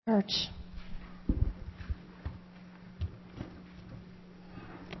Church.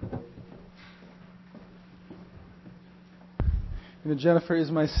 Jennifer is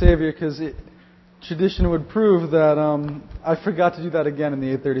my savior because tradition would prove that I forgot to do that again in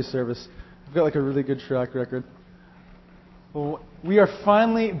the 8:30 service. I've got like a really good track record. Well, we are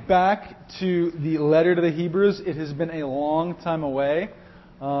finally back to the letter to the Hebrews. It has been a long time away.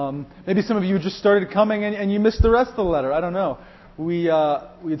 Maybe some of you just started coming and you missed the rest of the letter. I don't know. We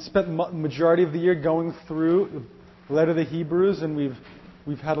had spent the majority of the year going through the letter to the Hebrews, and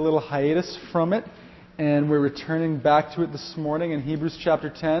we've had a little hiatus from it, and we're returning back to it this morning in Hebrews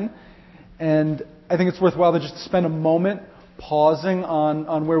chapter 10. And I think it's worthwhile to just spend a moment pausing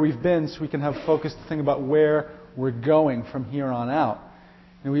on where we've been so we can have focus to think about where we're going from here on out.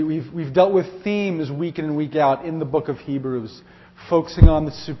 And we've dealt with themes week in and week out in the book of Hebrews, focusing on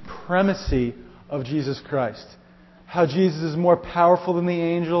the supremacy of Jesus Christ. How Jesus is more powerful than the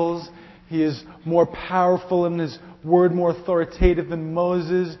angels. He is more powerful in His word, more authoritative than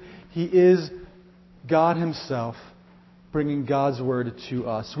Moses. He is God Himself, bringing God's word to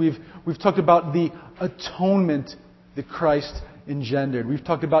us. We've talked about the atonement that Christ engendered. We've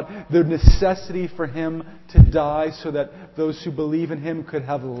talked about the necessity for Him to die so that those who believe in Him could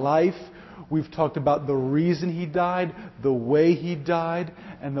have life. We've talked about the reason He died, the way He died,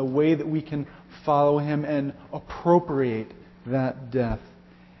 and the way that we can follow Him and appropriate that death.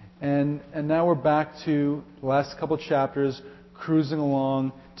 And now we're back to the last couple chapters, cruising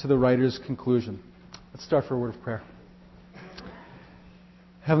along to the writer's conclusion. Let's start for a word of prayer.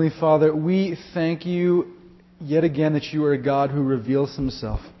 Heavenly Father, we thank You yet again that You are a God who reveals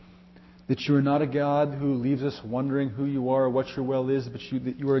Himself. That You are not a God who leaves us wondering who You are or what Your will is, but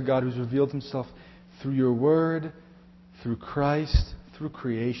that You are a God who's revealed Himself through Your Word, through Christ, through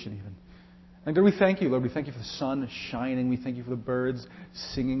creation even. And God, we thank You, Lord. We thank You for the sun shining. We thank You for the birds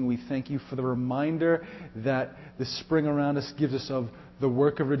singing. We thank You for the reminder that the spring around us gives us of the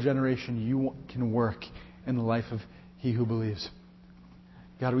work of regeneration You can work in the life of he who believes.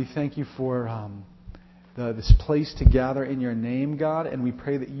 God, we thank You for this place to gather in Your name, God, and we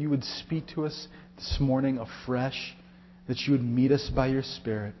pray that You would speak to us this morning afresh, that You would meet us by Your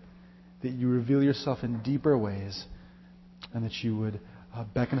Spirit, that You reveal Yourself in deeper ways, and that You would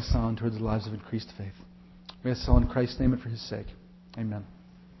beckon us on towards the lives of increased faith. We ask all in Christ's name and for His sake. Amen.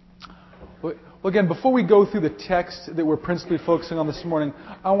 Well, again, before we go through the text that we're principally focusing on this morning,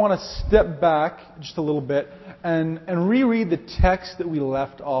 I want to step back just a little bit and reread the text that we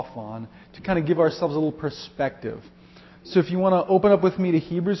left off on to kind of give ourselves a little perspective. So if you want to open up with me to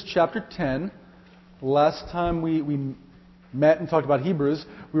Hebrews chapter 10. Last time we met and talked about Hebrews,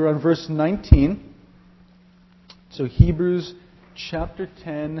 we were on verse 19. So Hebrews chapter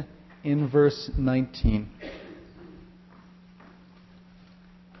 10 in verse 19.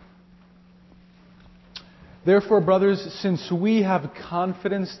 Therefore, brothers, since we have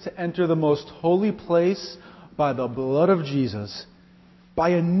confidence to enter the most holy place by the blood of Jesus, by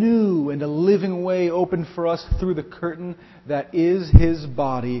a new and a living way opened for us through the curtain that is His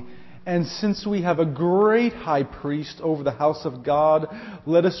body, and since we have a great high priest over the house of God,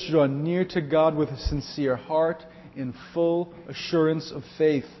 let us draw near to God with a sincere heart, in full assurance of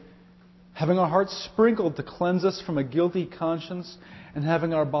faith, having our hearts sprinkled to cleanse us from a guilty conscience, and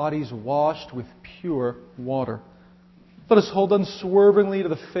having our bodies washed with pure water. Let us hold unswervingly to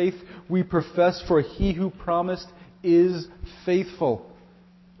the faith we profess, for He who promised is faithful.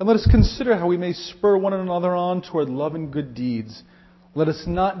 And let us consider how we may spur one another on toward love and good deeds. Let us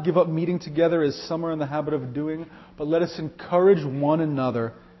not give up meeting together as some are in the habit of doing, but let us encourage one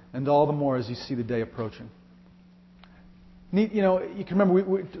another, and all the more as you see the day approaching. You can remember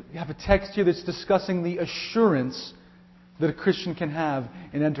we have a text here that's discussing the assurance that a Christian can have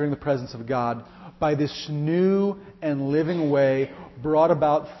in entering the presence of God by this new and living way brought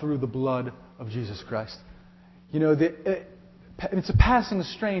about through the blood of Jesus Christ. It's a passing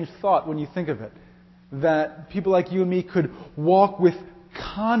strange thought when you think of it, that people like you and me could walk with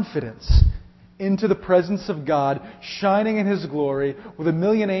confidence into the presence of God, shining in His glory, with a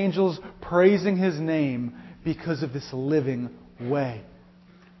million angels praising His name because of this living way.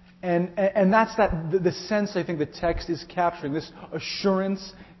 And that's the sense I think the text is capturing, this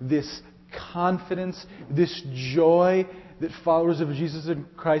assurance, this confidence, this joy that followers of Jesus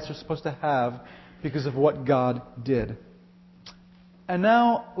Christ are supposed to have because of what God did. And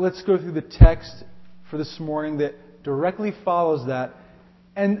now let's go through the text for this morning that directly follows that,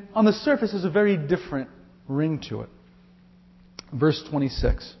 and on the surface has a very different ring to it. Verse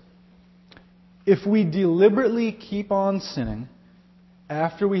 26. If we deliberately keep on sinning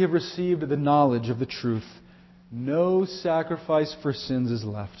after we have received the knowledge of the truth, no sacrifice for sins is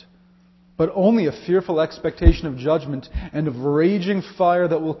left, but only a fearful expectation of judgment and of raging fire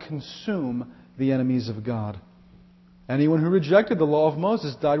that will consume the enemies of God. Anyone who rejected the law of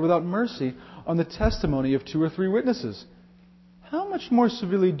Moses died without mercy on the testimony of 2 or 3 witnesses. How much more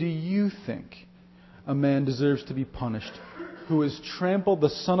severely do you think a man deserves to be punished, who has trampled the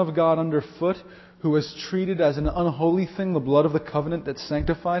Son of God underfoot, who has treated as an unholy thing the blood of the covenant that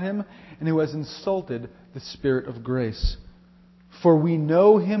sanctified him, and who has insulted the Spirit of grace? For we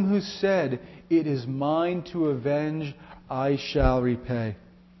know him who said, "It is mine to avenge, I shall repay."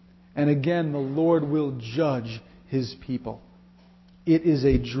 And again, the Lord will judge His people. It is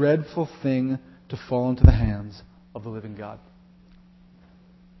a dreadful thing to fall into the hands of the living God.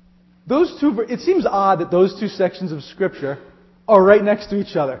 It seems odd that those 2 sections of Scripture are right next to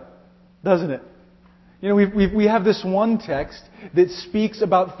each other, doesn't it? You know, we have this one text that speaks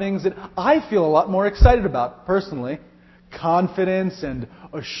about things that I feel a lot more excited about, personally. Confidence and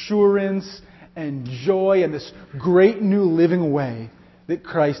assurance and joy and this great new living way that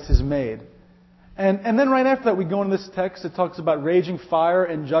Christ has made. And then right after that we go into this text that talks about raging fire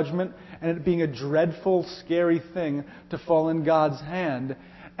and judgment and it being a dreadful, scary thing to fall in God's hand.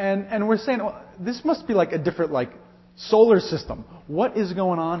 And we're saying, well, this must be like a different solar system. What is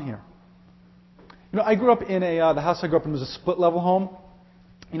going on here? You know, I grew up in the house I grew up in was a split level home.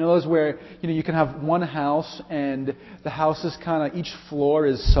 You know, those where, you can have one house and the house is each floor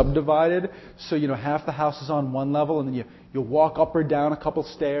is subdivided. So, half the house is on one level and then you walk up or down a couple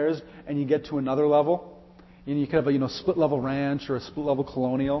stairs and you get to another level. You can have a, split level ranch or a split level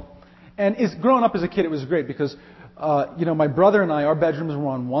colonial. And growing up as a kid, it was great because, my brother and I, our bedrooms were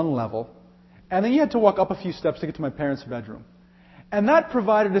on one level. And then you had to walk up a few steps to get to my parents' bedroom. And that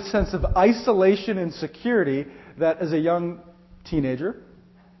provided a sense of isolation and security that as a young teenager,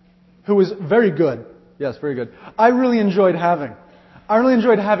 who was very good. Yes, very good. I really enjoyed having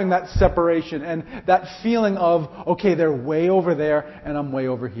that separation and that feeling of, okay, they're way over there and I'm way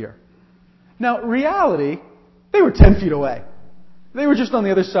over here. Now, reality, they were 10 feet away. They were just on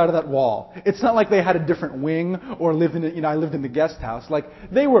the other side of that wall. It's not like they had a different wing or lived in I lived in the guest house.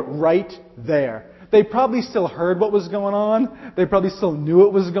 They were right there. They probably still heard what was going on. They probably still knew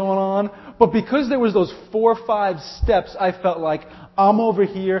what was going on. But because there was those 4 or 5 steps, I felt like I'm over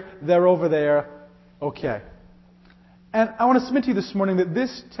here, they're over there. Okay. And I want to submit to you this morning that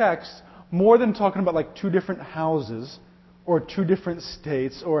this text, more than talking about 2 different houses or 2 different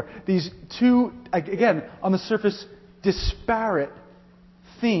states or these 2, again, on the surface, disparate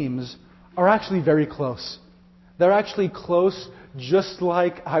themes, are actually very close. They're actually close, just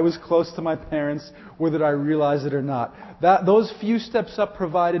like I was close to my parents, whether I realized it or not. Those few steps up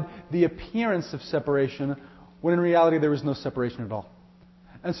provided the appearance of separation, when in reality there was no separation at all.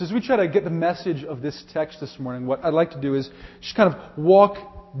 And so as we try to get the message of this text this morning, what I'd like to do is just kind of walk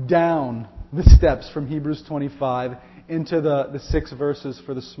down the steps from Hebrews 25 into the 6 verses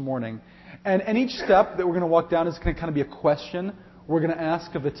for this morning. And each step that we're going to walk down is going to kind of be a question we're going to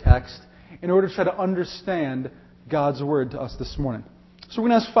ask of the text in order to try to understand God's Word to us this morning. So we're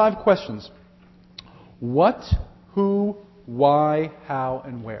going to ask 5 questions. What, who, why, how,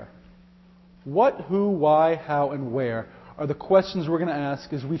 and where? What, who, why, how, and where are the questions we're going to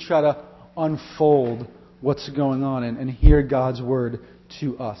ask as we try to unfold what's going on and hear God's Word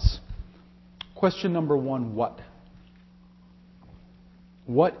to us. Question number 1, what?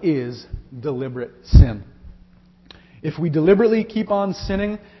 What is deliberate sin? If we deliberately keep on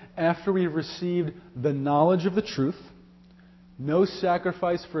sinning after we've received the knowledge of the truth, no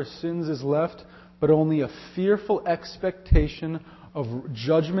sacrifice for sins is left, but only a fearful expectation of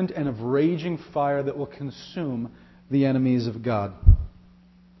judgment and of raging fire that will consume the enemies of God.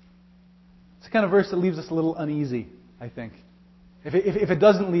 It's the kind of verse that leaves us a little uneasy, I think. If it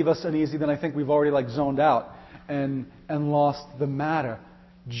doesn't leave us uneasy, then I think we've already zoned out and lost the matter.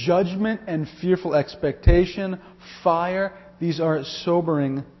 Judgment and fearful expectation, fire, these are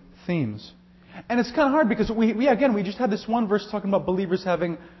sobering themes. And it's kind of hard because we just had this one verse talking about believers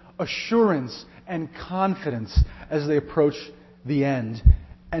having assurance and confidence as they approach the end.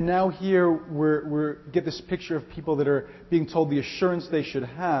 And now here we get this picture of people that are being told the assurance they should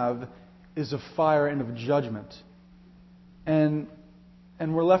have is of fire and of judgment. And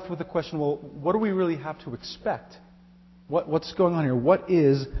we're left with the question, well, what do we really have to expect? What's going on here? What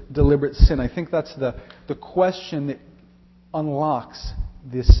is deliberate sin? I think that's the question that unlocks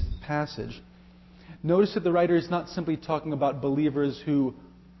this passage. Notice that the writer is not simply talking about believers who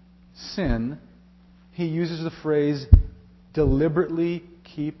sin. He uses the phrase, deliberately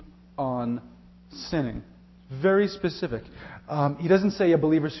keep on sinning. Very specific. He doesn't say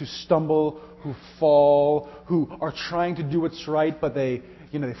believers who stumble who fall, who are trying to do what's right, but they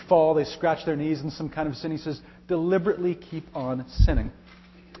fall, they scratch their knees in some kind of sin. He says, deliberately keep on sinning.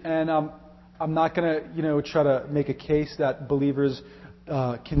 And I'm not going to, try to make a case that believers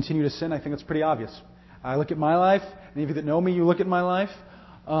continue to sin. I think it's pretty obvious. I look at my life. Any of you that know me, you look at my life.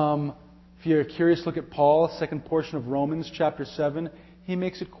 If you're curious, look at Paul, second portion of Romans chapter 7. He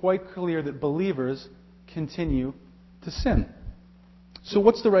makes it quite clear that believers continue to sin. So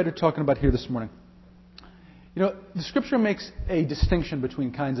what's the writer talking about here this morning? The Scripture makes a distinction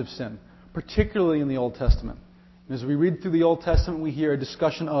between kinds of sin, particularly in the Old Testament. And as we read through the Old Testament, we hear a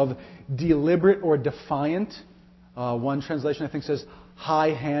discussion of deliberate or defiant. One translation, I think, says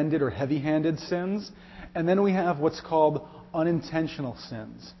high-handed or heavy-handed sins. And then we have what's called unintentional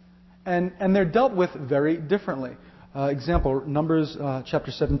sins. And they're dealt with very differently. Example, Numbers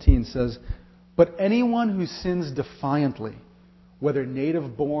chapter 17 says, "But anyone who sins defiantly, whether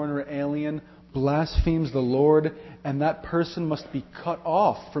native born or alien, blasphemes the Lord, and that person must be cut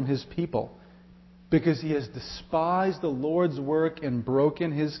off from his people. Because he has despised the Lord's work and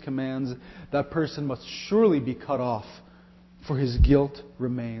broken his commands, that person must surely be cut off, for his guilt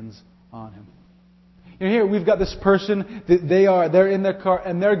remains on him." Here we've got this person that they're in their car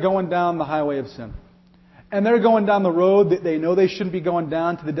and they're going down the highway of sin. And they're going down the road that they know they shouldn't be going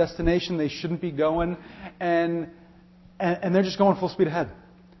down, to the destination they shouldn't be going, and they're just going full speed ahead.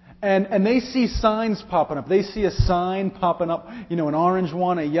 And they see signs popping up. They see a sign popping up, an orange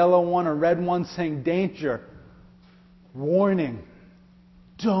one, a yellow one, a red one saying danger, warning,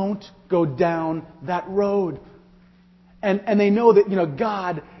 don't go down that road. And they know that,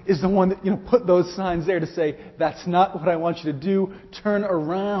 God is the one that, put those signs there to say, that's not what I want you to do. Turn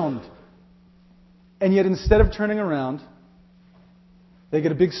around. And yet instead of turning around, they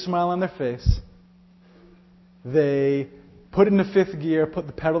get a big smile on their face. They put it into fifth gear, put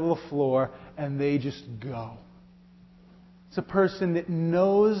the pedal to the floor, and they just go. It's a person that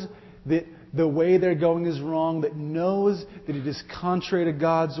knows that the way they're going is wrong, that knows that it is contrary to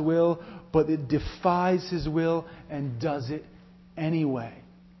God's will, but it defies His will and does it anyway.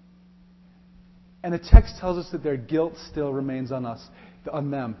 And the text tells us that their guilt still remains on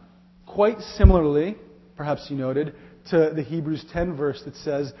them. Quite similarly, perhaps you noted, to the Hebrews 10 verse that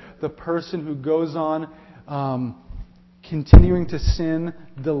says, the person who goes on continuing to sin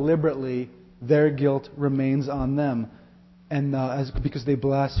deliberately, their guilt remains on them, and because they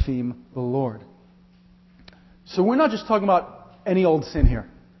blaspheme the Lord. So we're not just talking about any old sin here.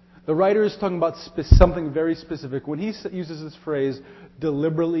 The writer is talking about something very specific. When he uses this phrase,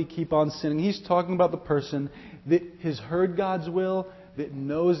 deliberately keep on sinning, he's talking about the person that has heard God's will, that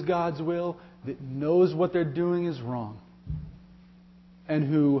knows God's will, that knows what they're doing is wrong, and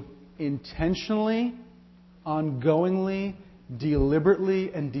who intentionally, ongoingly,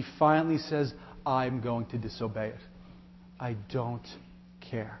 deliberately, and defiantly says, I'm going to disobey it. I don't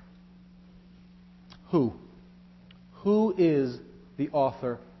care. Who? Who is the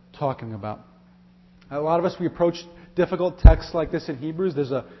author talking about? A lot of us, we approach difficult texts like this in Hebrews.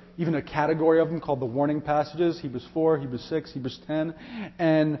 There's even a category of them called the warning passages, Hebrews 4, Hebrews 6, Hebrews 10.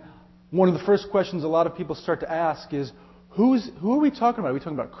 And one of the first questions a lot of people start to ask is, who are we talking about? Are we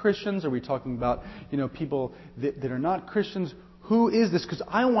talking about Christians? Are we talking about people that are not Christians? Who is this? Because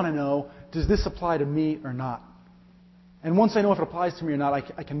I want to know, does this apply to me or not? And once I know if it applies to me or not,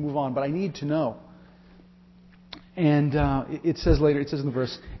 I can move on. But I need to know. And it says in the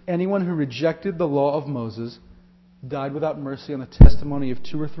verse, anyone who rejected the law of Moses died without mercy on the testimony of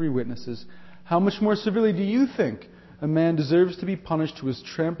 2 or 3 witnesses. How much more severely do you think a man deserves to be punished who has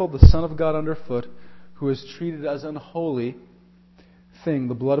trampled the Son of God underfoot, who has treated as unholy thing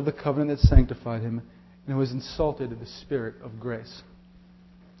the blood of the covenant that sanctified him, and who has insulted the Spirit of grace?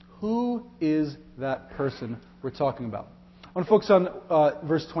 Who is that person we're talking about? I want to focus on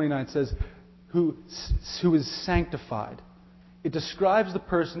verse 29. It says, who is sanctified. It describes the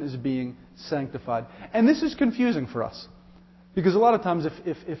person as being sanctified. And this is confusing for us. Because a lot of times,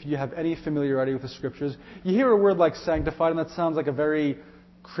 if you have any familiarity with the Scriptures, you hear a word like sanctified, and that sounds like a very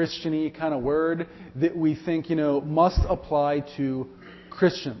Christian-y kind of word that we think, must apply to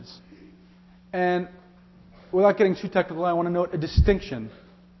Christians. And without getting too technical, I want to note a distinction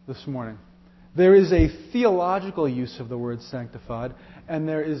this morning. There is a theological use of the word sanctified, and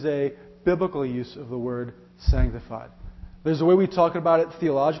there is a biblical use of the word sanctified. There's a way we talk about it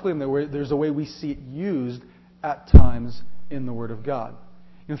theologically, and there's a way we see it used at times in the Word of God.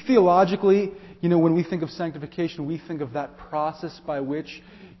 Theologically, when we think of sanctification, we think of that process by which,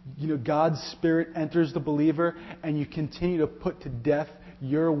 God's Spirit enters the believer, and you continue to put to death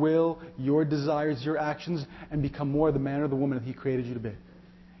your will, your desires, your actions, and become more the man or the woman that He created you to be.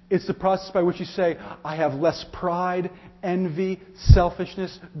 It's the process by which you say, I have less pride, envy,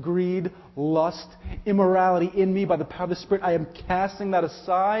 selfishness, greed, lust, immorality in me by the power of the Spirit. I am casting that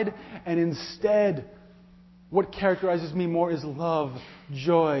aside, and instead, what characterizes me more is love,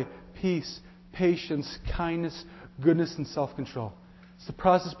 joy, peace, patience, kindness, goodness, and self-control. It's the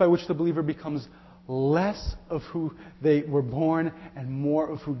process by which the believer becomes less of who they were born and more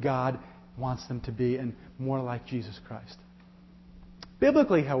of who God wants them to be, and more like Jesus Christ.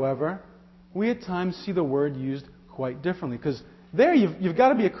 Biblically, however, we at times see the word used quite differently. Because there you've got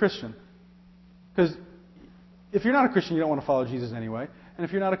to be a Christian. Because if you're not a Christian, you don't want to follow Jesus anyway. And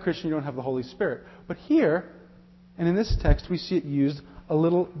if you're not a Christian, you don't have the Holy Spirit. But here, and in this text, we see it used a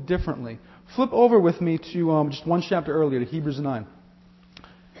little differently. Flip over with me to just one chapter earlier, to Hebrews 9.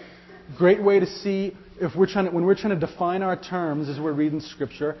 Great way to see when we're trying to define our terms as we're reading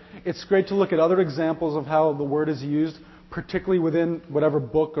Scripture. It's great to look at other examples of how the word is used, particularly within whatever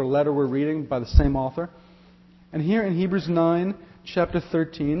book or letter we're reading by the same author. And here in Hebrews 9, chapter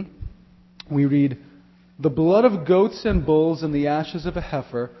 13, we read, "The blood of goats and bulls and the ashes of a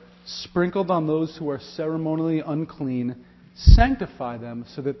heifer, sprinkled on those who are ceremonially unclean, sanctify them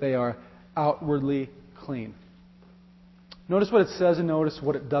so that they are outwardly clean." Notice what it says and notice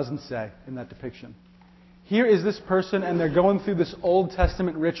what it doesn't say in that depiction. Here is this person, and they're going through this Old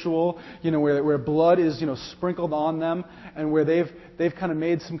Testament ritual, where blood is, sprinkled on them, and where they've kind of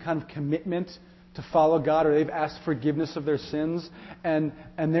made some kind of commitment to follow God, or they've asked forgiveness of their sins, and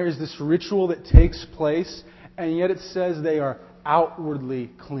there is this ritual that takes place, and yet it says they are outwardly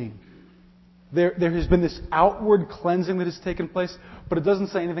clean. There has been this outward cleansing that has taken place, but it doesn't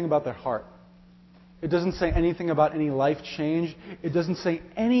say anything about their heart. It doesn't say anything about any life change. It doesn't say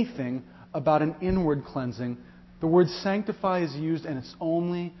anything about an inward cleansing. The word sanctify is used, and it's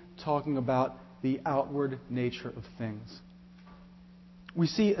only talking about the outward nature of things. We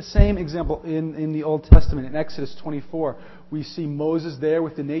see a same example in the Old Testament. In Exodus 24, we see Moses there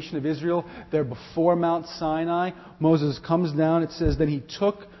with the nation of Israel. They're before Mount Sinai. Moses comes down. It says, then he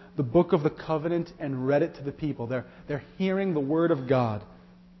took the book of the covenant and read it to the people. They're hearing the word of God.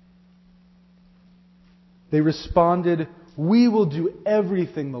 They responded, "We will do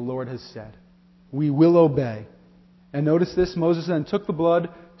everything the Lord has said. We will obey." And notice this, Moses then took the blood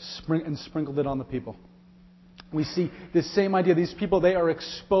and sprinkled it on the people. We see this same idea. These people, they are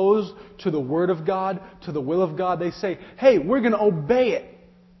exposed to the Word of God, to the will of God. They say, hey, we're going to obey it.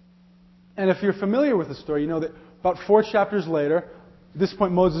 And if you're familiar with the story, you know that about 4 chapters later, at this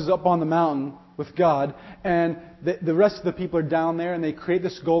point Moses is up on the mountain with God, and the rest of the people are down there, and they create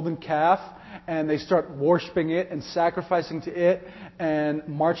this golden calf, and they start worshiping it and sacrificing to it and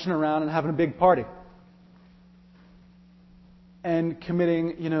marching around and having a big party. And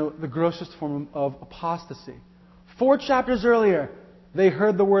committing, the grossest form of apostasy. 4 chapters earlier, they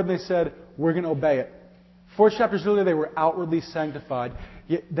heard the word and they said, we're going to obey it. 4 chapters earlier, they were outwardly sanctified.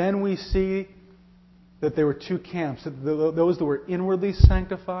 Yet then we see that there were 2 camps. Those that were inwardly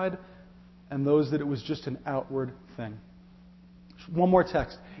sanctified and those that it was just an outward thing. One more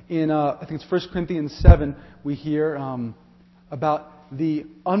text. In, I think it's 1 Corinthians 7, we hear about the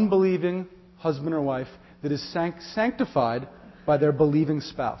unbelieving husband or wife that is sanctified by their believing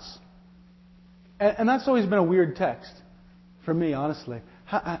spouse. And that's always been a weird text for me, honestly.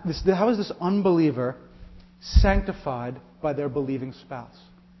 How is this unbeliever sanctified by their believing spouse?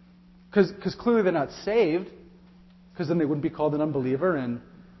 Because clearly they're not saved, because then they wouldn't be called an unbeliever, and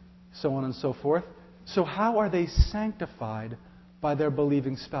so on and so forth. So how are they sanctified by their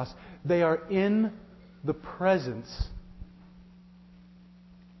believing spouse? They are in the presence,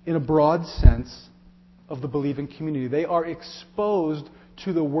 in a broad sense, of the believing community. They are exposed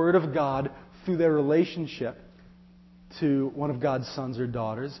to the Word of God through their relationship to one of God's sons or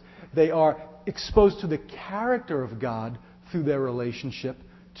daughters. They are exposed to the character of God through their relationship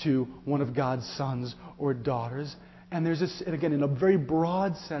to one of God's sons or daughters. And there's this, and again, in a very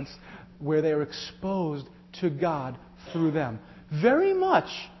broad sense, where they are exposed to God through them. Very much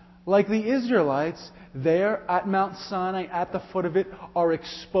like the Israelites there at Mount Sinai, at the foot of it, are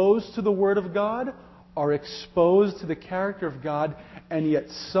exposed to the Word of God, are exposed to the character of God, and yet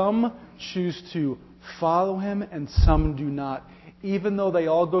some choose to follow Him and some do not, even though they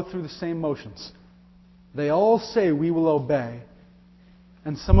all go through the same motions. They all say, we will obey,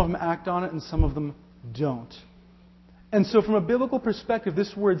 and some of them act on it and some of them don't. And so from a biblical perspective,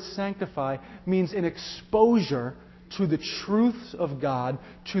 this word sanctify means an exposure to the truths of God,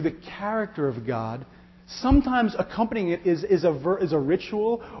 to the character of God. Sometimes accompanying it is a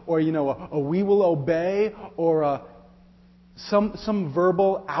ritual, or a we will obey, or some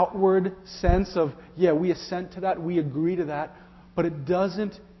verbal outward sense of, yeah, we assent to that, we agree to that. But it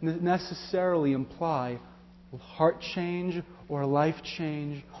doesn't necessarily imply heart change or life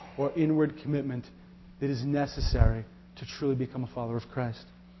change or inward commitment that is necessary to truly become a follower of Christ.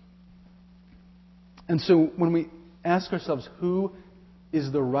 And so when we ask ourselves, who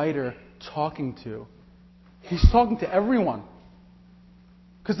is the writer talking to? He's talking to everyone.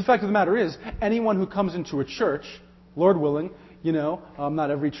 Because the fact of the matter is, anyone who comes into a church, Lord willing,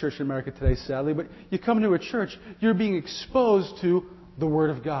 not every church in America today, sadly, but you come into a church, you're being exposed to the Word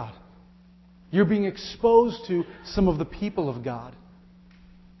of God. You're being exposed to some of the people of God.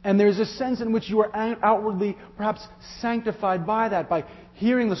 And there's a sense in which you are outwardly perhaps sanctified by that, by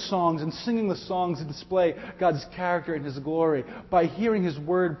hearing the songs and singing the songs that display God's character and His glory, by hearing His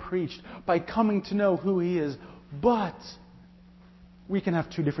Word preached, by coming to know who He is. But we can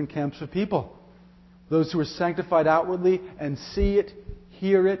have two different camps of people. Those who are sanctified outwardly and see it,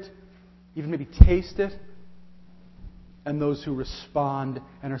 hear it, even maybe taste it, and those who respond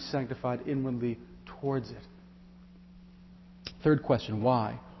and are sanctified inwardly towards it. Third question,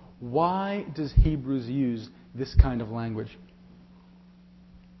 why? Why does Hebrews use this kind of language?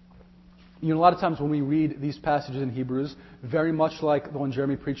 A lot of times when we read these passages in Hebrews, very much like the one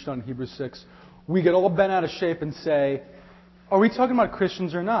Jeremy preached on in Hebrews 6, we get all bent out of shape and say, are we talking about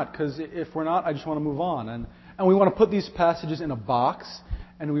Christians or not? Because if we're not, I just want to move on. And we want to put these passages in a box,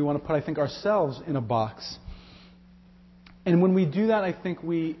 and we want to put, I think, ourselves in a box. And when we do that, I think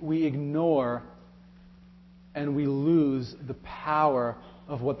we ignore and we lose the power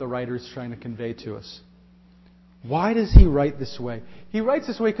of what the writer is trying to convey to us. Why does he write this way? He writes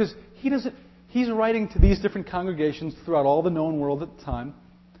this way because he's writing to these different congregations throughout all the known world at the time,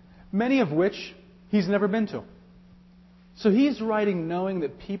 many of which he's never been to. So he's writing knowing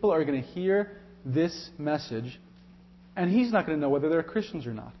that people are going to hear this message, and he's not going to know whether they're Christians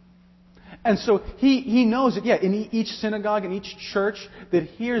or not. And so he knows that, in each synagogue, in each church that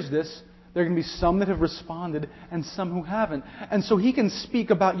hears this, there are going to be some that have responded and some who haven't. And so he can speak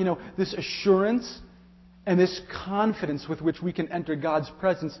about, this assurance and this confidence with which we can enter God's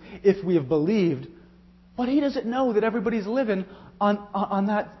presence if we have believed. But he doesn't know that everybody's living on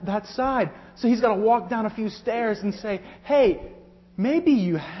that side. So he's got to walk down a few stairs and say, hey, maybe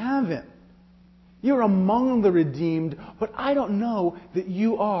you haven't. You're among the redeemed, but I don't know that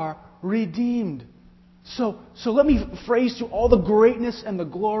you are redeemed. So let me phrase to all the greatness and the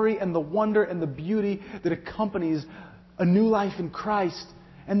glory and the wonder and the beauty that accompanies a new life in Christ,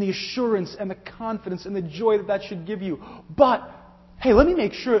 and the assurance and the confidence and the joy that should give you. But, hey, let me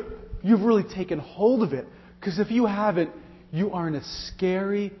make sure you've really taken hold of it, because if you haven't, you are in a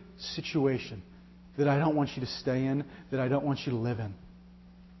scary situation that I don't want you to stay in, that I don't want you to live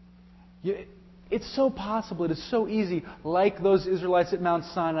in. It's so possible, it is so easy, like those Israelites at Mount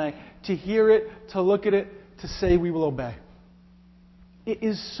Sinai, to hear it, to look at it, to say we will obey. It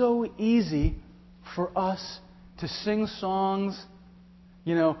is so easy for us to sing songs,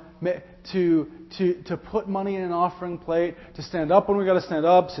 to put money in an offering plate, to stand up when we got to stand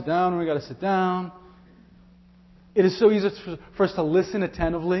up, sit down when we got to sit down. It is so easy for us to listen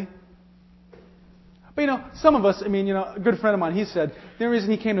attentively. But some of us, a good friend of mine, he said the reason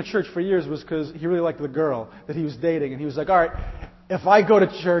he came to church for years was because he really liked the girl that he was dating. And he was like, all right, if I go to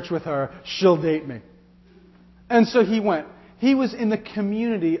church with her, she'll date me. And so he went. He was in the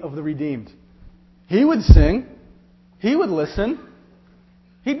community of the redeemed. He would sing. He would listen.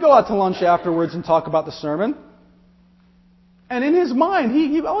 He'd go out to lunch afterwards and talk about the sermon. And in his mind,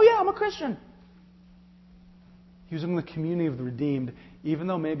 I'm a Christian. He was in the community of the redeemed, even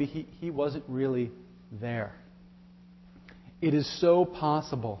though maybe he wasn't really there. It is so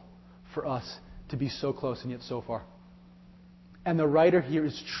possible for us to be so close and yet so far. And the writer here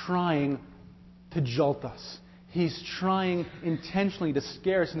is trying to jolt us. He's trying intentionally to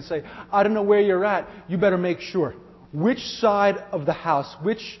scare us and say, I don't know where you're at. You better make sure. Which side of the house,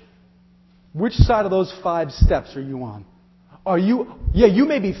 which side of those 5 steps are you on? You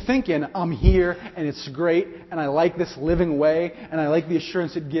may be thinking, I'm here and it's great and I like this living way and I like the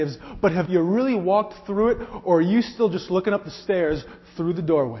assurance it gives, but have you really walked through it, or are you still just looking up the stairs through the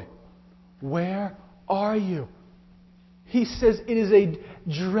doorway? Where are you? He says it is a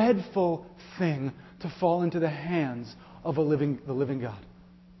dreadful thing to fall into the hands of the living God.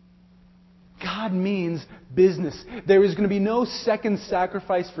 God means business. There is going to be no second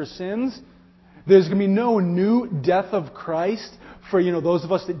sacrifice for sins. There's going to be no new death of Christ for those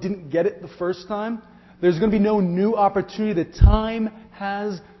of us that didn't get it the first time. There's going to be no new opportunity. The time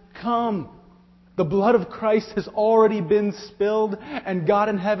has come. The blood of Christ has already been spilled, and God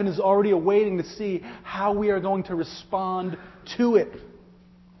in heaven is already awaiting to see how we are going to respond to it.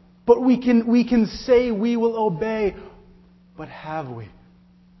 But we can say we will obey, But have we?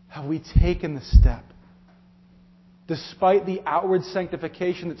 Have we taken the step? Despite the outward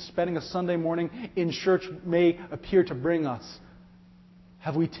sanctification that spending a Sunday morning in church may appear to bring us,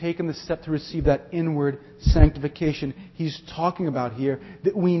 have we taken the step to receive that inward sanctification he's talking about here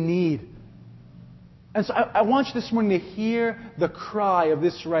that we need? And so I want you this morning to hear the cry of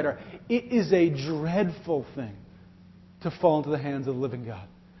this writer. It is a dreadful thing to fall into the hands of the living God.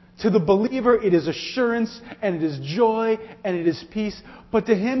 To the believer, it is assurance, and it is joy, and it is peace. But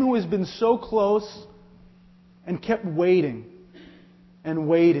to him who has been so close and kept waiting and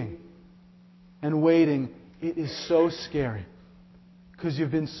waiting and waiting, it is so scary. Because you've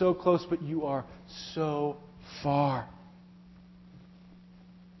been so close, but you are so far.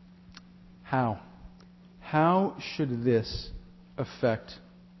 How? How should this affect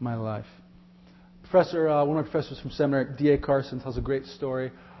my life? One of my professors from seminary, D.A. Carson, tells a great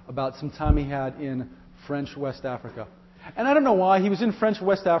story about some time he had in French West Africa. And I don't know why. He was in French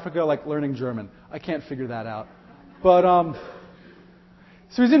West Africa like learning German. I can't figure that out. But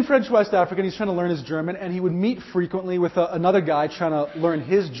so he's in French West Africa and he's trying to learn his German, and he would meet frequently with another guy trying to learn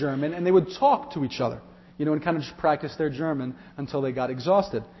his German, and they would talk to each other, and kind of just practice their German until they got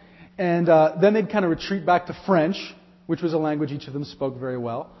exhausted. And then they'd kind of retreat back to French, which was a language each of them spoke very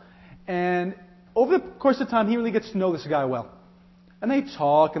well. And over the course of time, he really gets to know this guy well. And they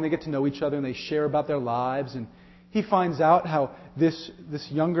talk, and they get to know each other, and they share about their lives. And he finds out how this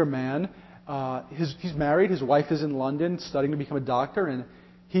younger man, he's married, his wife is in London studying to become a doctor, and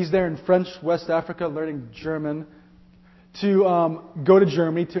he's there in French West Africa learning German to go to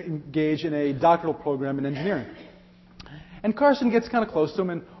Germany to engage in a doctoral program in engineering. And Carson gets kind of close to him,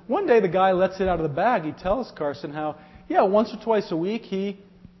 and one day the guy lets it out of the bag. He tells Carson how, once or twice a week he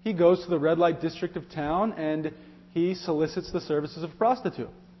goes to the red light district of town and he solicits the services of a prostitute.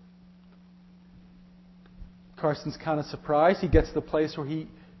 Carson's kind of surprised. He gets to the place where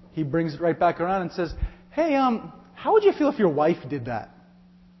he brings it right back around and says, "Hey, how would you feel if your wife did that?"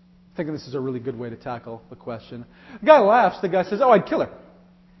 Thinking this is a really good way to tackle the question. The guy laughs. The guy says, "Oh, I'd kill her."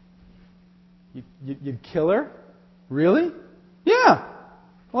 You'd kill her? Really? Yeah.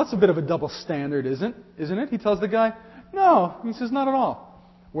 Well, that's a bit of a double standard, isn't it? He tells the guy. No. He says, not at all.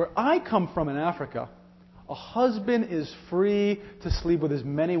 Where I come from in Africa, a husband is free to sleep with as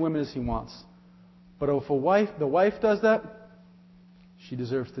many women as he wants. But if the wife does that, she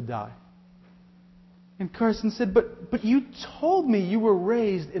deserves to die. And Carson said, but you told me you were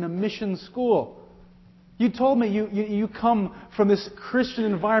raised in a mission school. You told me you come from this Christian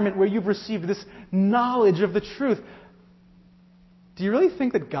environment where you've received this knowledge of the truth. Do you really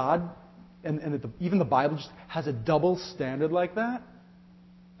think that God and even the Bible just has a double standard like that?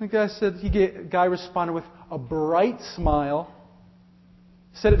 The guy responded with a bright smile,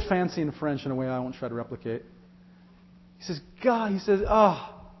 said it fancy in French in a way I won't try to replicate. He says, God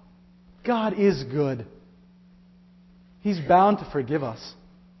is good. He's bound to forgive us.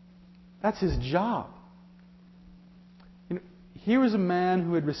 That's His job. Here was a man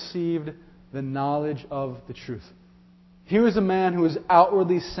who had received the knowledge of the truth. Here is a man who is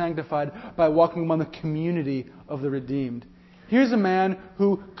outwardly sanctified by walking among the community of the redeemed. Here's a man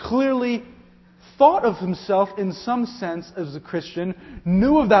who clearly thought of himself in some sense as a Christian,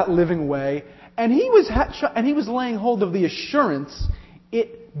 knew of that living way, and he was laying hold of the assurance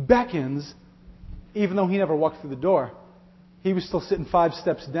it beckons, even though he never walked through the door. He was still sitting 5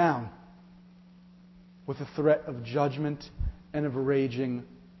 steps down with the threat of judgment and of raging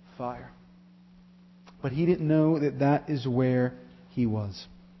fire. But he didn't know that is where he was.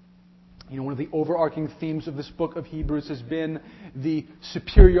 One of the overarching themes of this book of Hebrews has been the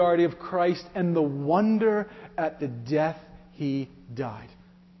superiority of Christ and the wonder at the death He died.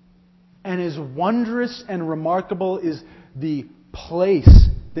 And as wondrous and remarkable is the place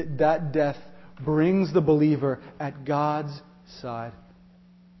that death brings the believer at God's side.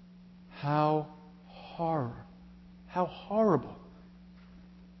 How horrible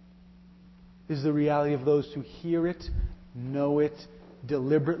is the reality of those who hear it, know it,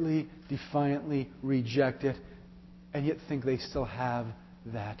 deliberately, defiantly reject it, and yet think they still have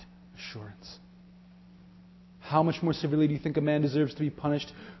that assurance. How much more severely do you think a man deserves to be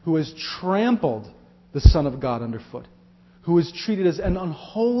punished who has trampled the Son of God underfoot, who has treated as an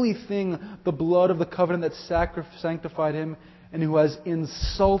unholy thing the blood of the covenant that sanctified him, and who has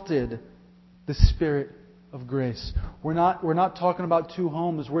insulted the Spirit of grace? We're not talking about two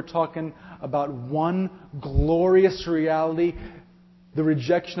homes. We're talking about one glorious reality, the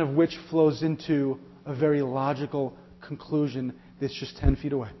rejection of which flows into a very logical conclusion that's just 10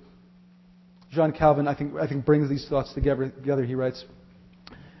 feet away. John Calvin, I think brings these thoughts together. He writes,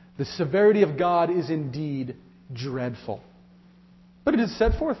 "The severity of God is indeed dreadful. but it is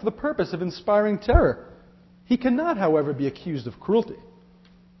set forth for the purpose of inspiring terror. He cannot, however, be accused of cruelty.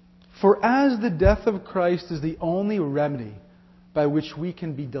 For as the death of Christ is the only remedy by which we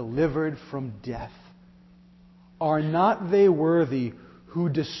can be delivered from death, are not they worthy who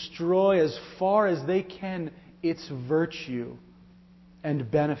destroy as far as they can its virtue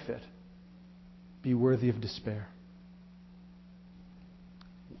and benefit be worthy of despair?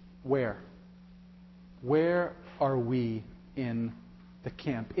 Where? Where are we in the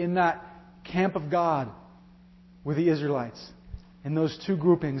camp? In that camp of God with the Israelites, in those two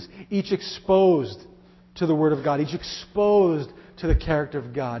groupings, each exposed to the Word of God, each exposed to the character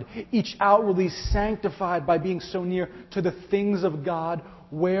of God, each outwardly sanctified by being so near to the things of God.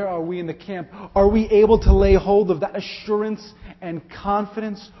 Where are we in the camp? Are we able to lay hold of that assurance and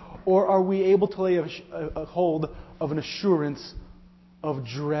confidence, or are we able to lay a hold of an assurance of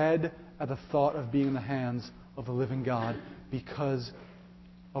dread at the thought of being in the hands of the living God because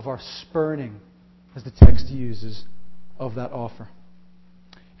of our spurning, as the text uses, of that offer?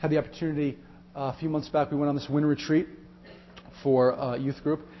 Had the opportunity a few months back, we went on this winter retreat for a youth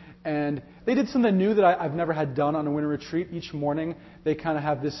group, and they did something new that I've never had done on a winter retreat. Each morning they kind of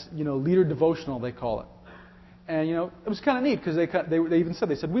have this, leader devotional, they call it. And, it was kind of neat because they even said,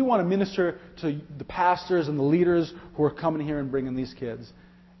 we want to minister to the pastors and the leaders who are coming here and bringing these kids.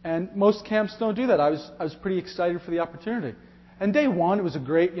 And most camps don't do that. I was pretty excited for the opportunity. And day one, it was a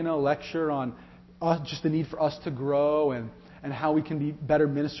great, lecture on just the need for us to grow and how we can be better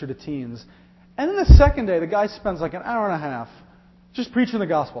minister to teens. And then the second day, the guy spends like an hour and a half just preaching the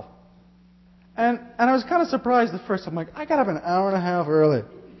gospel. And I was kind of surprised at first. I'm like, I got up an hour and a half early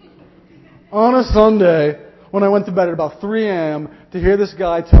on a Sunday when I went to bed at about 3 a.m. to hear this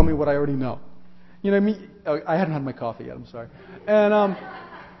guy tell me what I already know. I hadn't had my coffee yet, I'm sorry.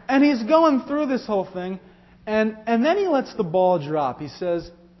 And he's going through this whole thing, and then he lets the ball drop. He says,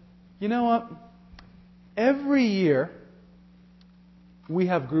 you know what? Every year we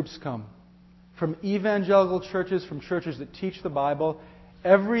have groups come from evangelical churches, from churches that teach the Bible.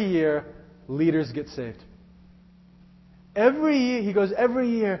 Every year, leaders get saved. Every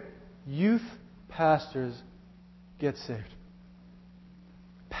year, youth pastors get saved.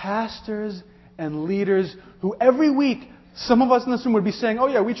 Pastors and leaders who every week, some of us in this room would be saying, oh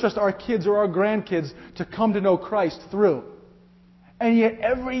yeah, we trust our kids or our grandkids to come to know Christ through. And yet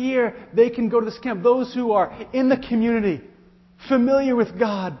every year they can go to this camp. Those who are in the community, familiar with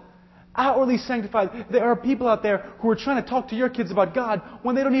God, outwardly sanctified. There are people out there who are trying to talk to your kids about God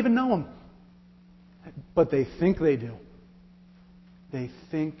when they don't even know Him. But they think they do. They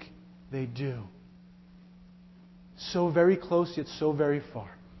think they do. So very close, yet so very far.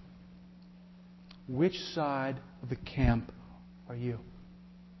 Which side of the camp are you?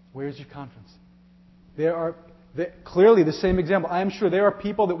 Where's your confidence? Clearly the same example. I am sure there are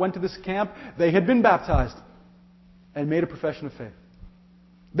people that went to this camp, they had been baptized and made a profession of faith.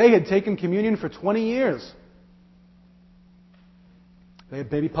 They had taken communion for 20 years. They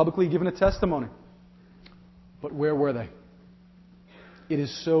had maybe publicly given a testimony. But where were they? It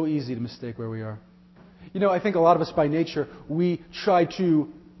is so easy to mistake where we are. I think a lot of us by nature, we try to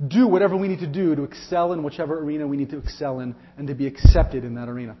do whatever we need to do to excel in whichever arena we need to excel in and to be accepted in that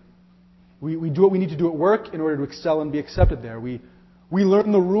arena. We do what we need to do at work in order to excel and be accepted there. We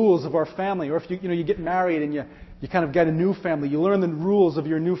learn the rules of our family. Or if you get married and you kind of get a new family, you learn the rules of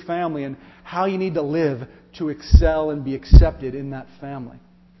your new family and how you need to live to excel and be accepted in that family.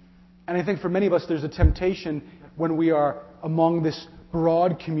 And I think for many of us there's a temptation when we are among this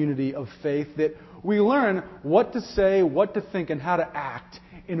broad community of faith that we learn what to say, what to think, and how to act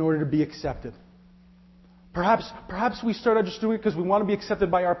in order to be accepted. Perhaps we start out just doing it because we want to be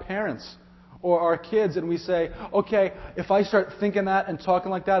accepted by our parents or our kids, and we say, okay, if I start thinking that and talking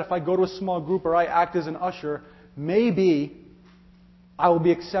like that, if I go to a small group or I act as an usher, maybe I will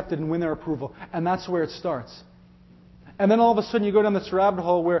be accepted and win their approval. And that's where it starts. And then all of a sudden you go down this rabbit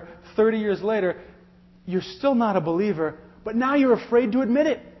hole where 30 years later, you're still not a believer, but now you're afraid to admit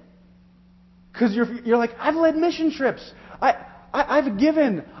it. Because you're like, I've led mission trips. I've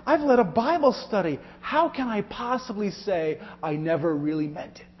given. I've led a Bible study. How can I possibly say I never really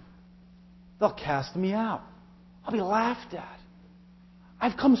meant it? They'll cast me out. I'll be laughed at.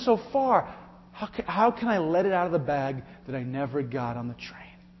 I've come so far. How can I let it out of the bag that I never got on the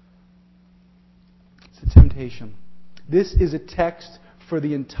train? It's a temptation. This is a text for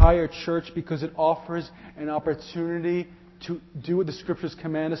the entire church because it offers an opportunity to do what the Scriptures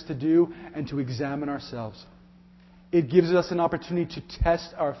command us to do and to examine ourselves. It gives us an opportunity to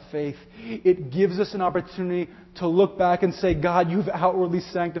test our faith. It gives us an opportunity to look back and say, God, you've outwardly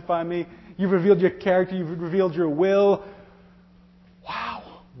sanctified me. You've revealed your character. You've revealed your will.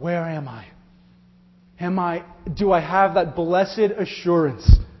 where am I? Do I have that blessed assurance?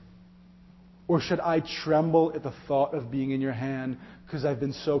 Or should I tremble at the thought of being in your hand because I've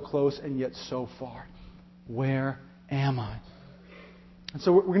been so close and yet so far? Where am I? And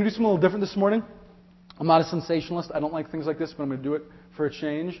so we're going to do something a little different this morning. I'm not a sensationalist. I don't like things like this, but I'm going to do it for a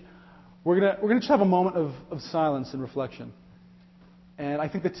change. We're going to just have a moment of silence and reflection. And I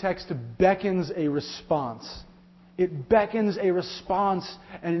think the text beckons a response. It beckons a response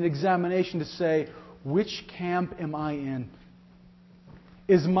and an examination to say, which camp am I in?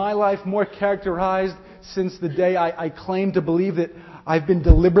 Is my life more characterized since the day I claim to believe that I've been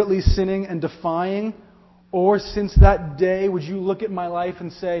deliberately sinning and defying? Or since that day, would you look at my life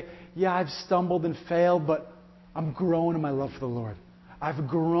and say, yeah, I've stumbled and failed, but I'm growing in my love for the Lord. I've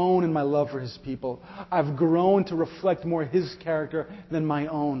grown in my love for His people. I've grown to reflect more His character than my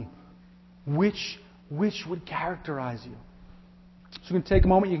own. Which would characterize you? So you can take a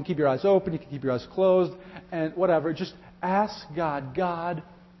moment, you can keep your eyes open, you can keep your eyes closed, and whatever. Just ask God, God,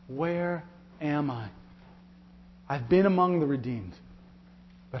 where am I? I've been among the redeemed,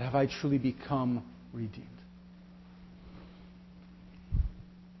 but have I truly become redeemed?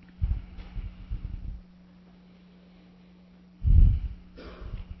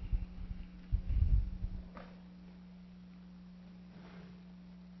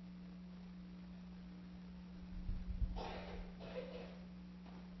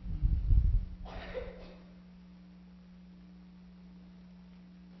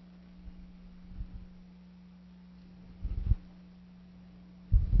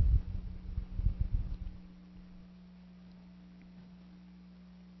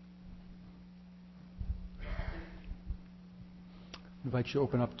 I invite you to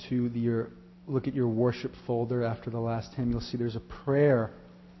open up to look at your worship folder after the last hymn. You'll see there's a prayer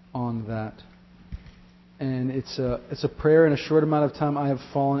on that. And it's a prayer in a short amount of time I have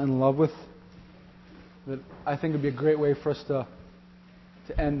fallen in love with that I think would be a great way for us to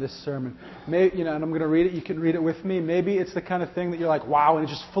end this sermon. Maybe, and I'm going to read it. You can read it with me. Maybe it's the kind of thing that you're like, wow, and it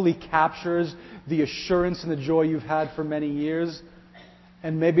just fully captures the assurance and the joy you've had for many years.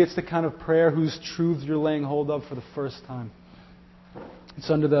 And maybe it's the kind of prayer whose truths you're laying hold of for the first time. It's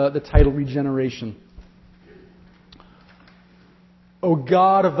under the title Regeneration. O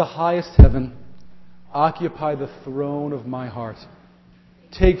God of the highest heaven, occupy the throne of my heart.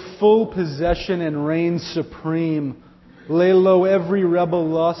 Take full possession and reign supreme. Lay low every rebel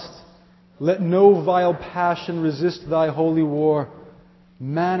lust. Let no vile passion resist thy holy war.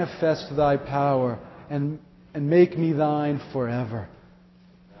 Manifest thy power and make me thine forever.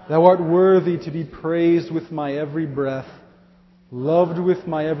 Thou art worthy to be praised with my every breath, loved with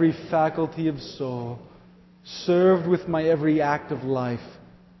my every faculty of soul, served with my every act of life.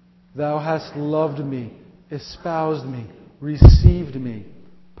 Thou hast loved me, espoused me, received me,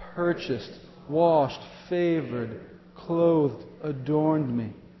 purchased, washed, favored, clothed, adorned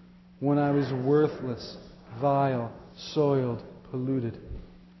me, when I was worthless, vile, soiled, polluted.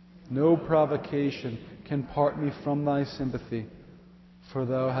 No provocation can part me from thy sympathy, for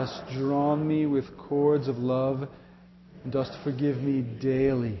thou hast drawn me with cords of love and dost forgive me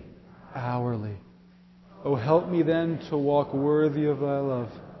daily, hourly. O help me then to walk worthy of thy love,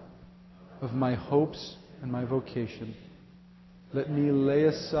 of my hopes and my vocation. Let me lay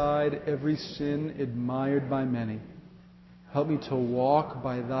aside every sin admired by many. Help me to walk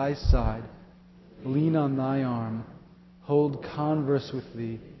by thy side, lean on thy arm, hold converse with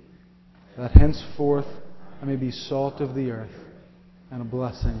thee, that henceforth I may be salt of the earth and a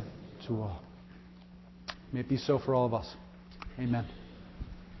blessing to all. May it be so for all of us. Amen.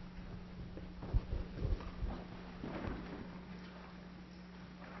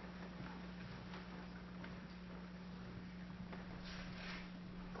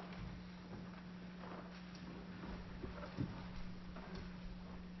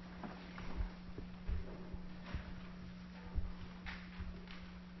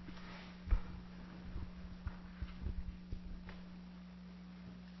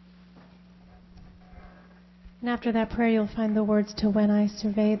 And after that prayer, you'll find the words to When I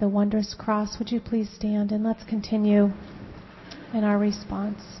Survey the Wondrous Cross. Would you please stand and let's continue in our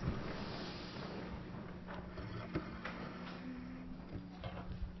response.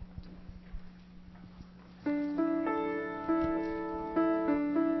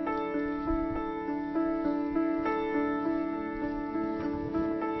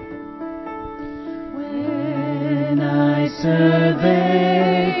 When I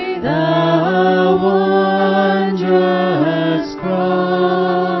survey the wondrous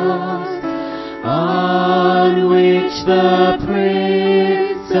cross on which the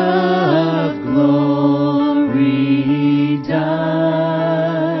Prince of Glory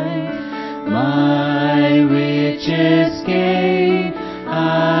died,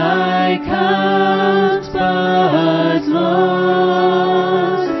 I count but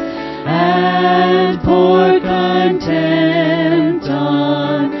loss, and pour contempt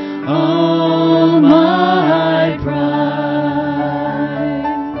on all my pride.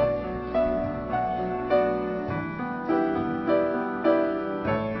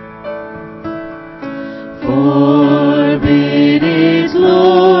 Forbid it,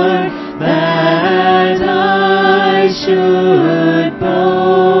 Lord, that I should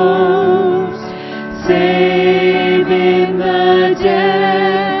boast, save in the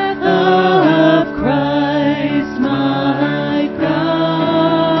death of Christ my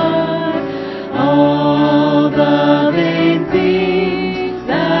God. All the vain things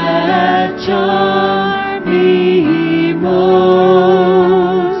that charm me most,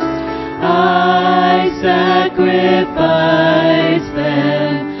 I sacrifice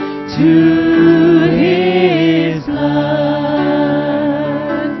them to His blood.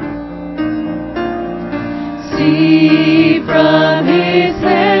 See from His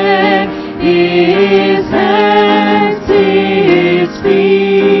head, His hands, His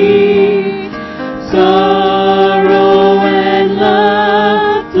feet, sorrow and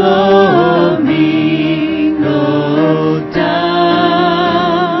love flow mingled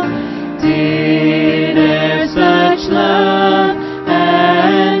down. Did e'er such love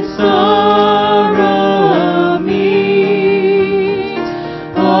and sorrow meet,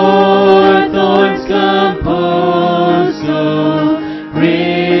 or thorns compose so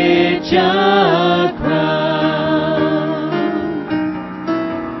rich a crown?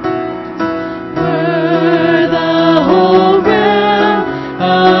 Were the whole realm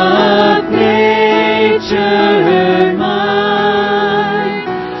of nature mine,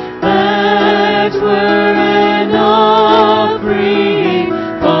 that were an offering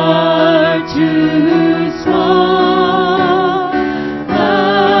far too small.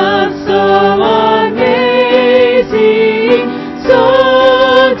 Love so amazing, so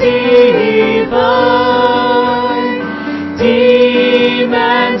divine,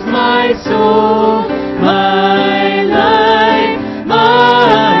 demands my soul, my life,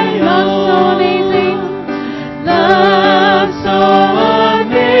 my own. Love so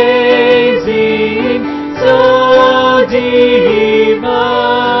amazing, so divine,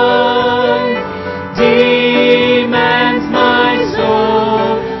 demands my soul,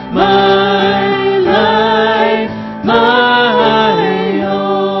 my life, my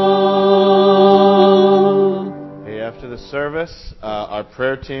own. Hey, after the service, our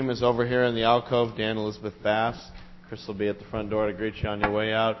prayer team is over here in the alcove. Dan, Elizabeth Bass. Chris will be at the front door to greet you on your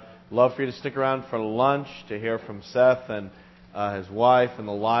way out. Love for you to stick around for lunch to hear from Seth and his wife and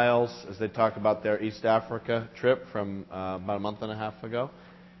the Lyles as they talk about their East Africa trip from about a month and a half ago.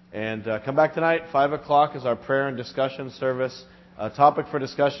 And come back tonight, 5 o'clock is our prayer and discussion service. Topic for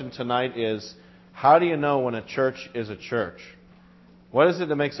discussion tonight is, how do you know when a church is a church? What is it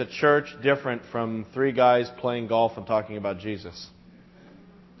that makes a church different from three guys playing golf and talking about Jesus?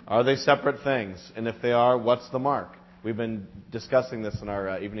 Are they separate things? And if they are, what's the mark? We've been discussing this in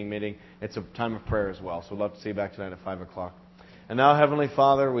our evening meeting. It's a time of prayer as well, so we'd love to see you back tonight at 5 o'clock. And now, Heavenly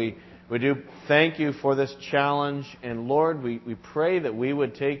Father, we do thank you for this challenge. And Lord, we pray that we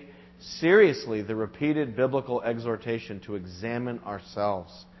would take seriously the repeated biblical exhortation to examine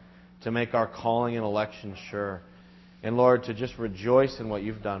ourselves, to make our calling and election sure. And Lord, to just rejoice in what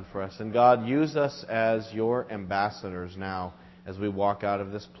you've done for us. And God, use us as your ambassadors now as we walk out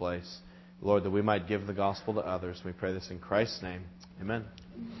of this place. Lord, that we might give the gospel to others. We pray this in Christ's name. Amen.